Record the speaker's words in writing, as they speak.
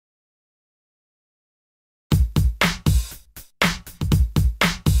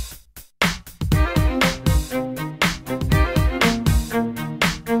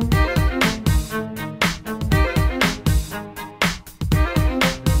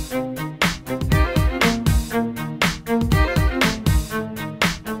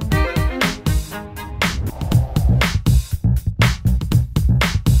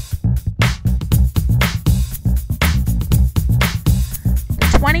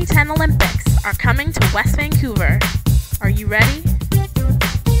2010 Olympics are coming to West Vancouver. Are you ready?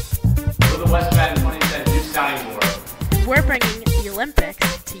 For the West Vancouver 2010 Youth Sounding Board. We're bringing the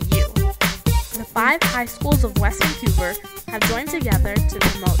Olympics to you. The 5 high schools of West Vancouver have joined together to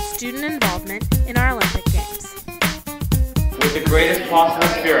promote student involvement in our Olympic Games. With the greatest possible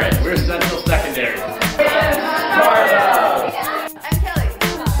spirit, we're Central Secondary.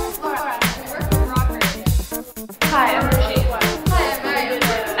 Hi, I'm Rashid. Hi, I'm Mariam.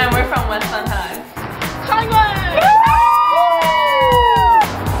 And we're from West Vancouver.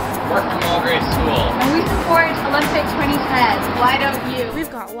 We're from Mulgrave School. And we support Olympics 2010. Why don't you?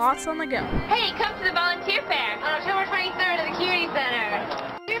 We've got lots on the go. Hey, come to the volunteer fair on October 23rd at the Community Center.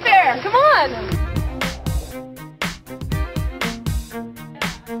 Volunteer fair, come on!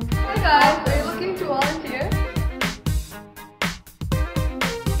 Hi guys, are you looking to volunteer?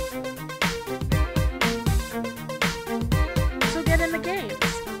 So get in the games.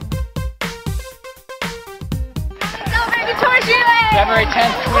 Celebrate Victoria's Relay! February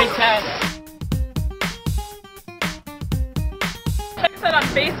 10th, 2010. Check us out on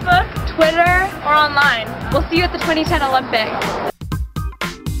Facebook, Twitter, or online. We'll see you at the 2010 Olympics.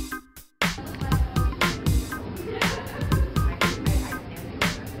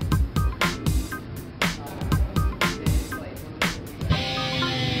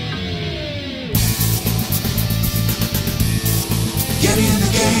 Get in the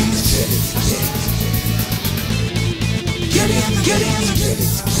games.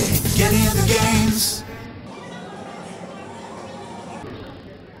 Get in the games.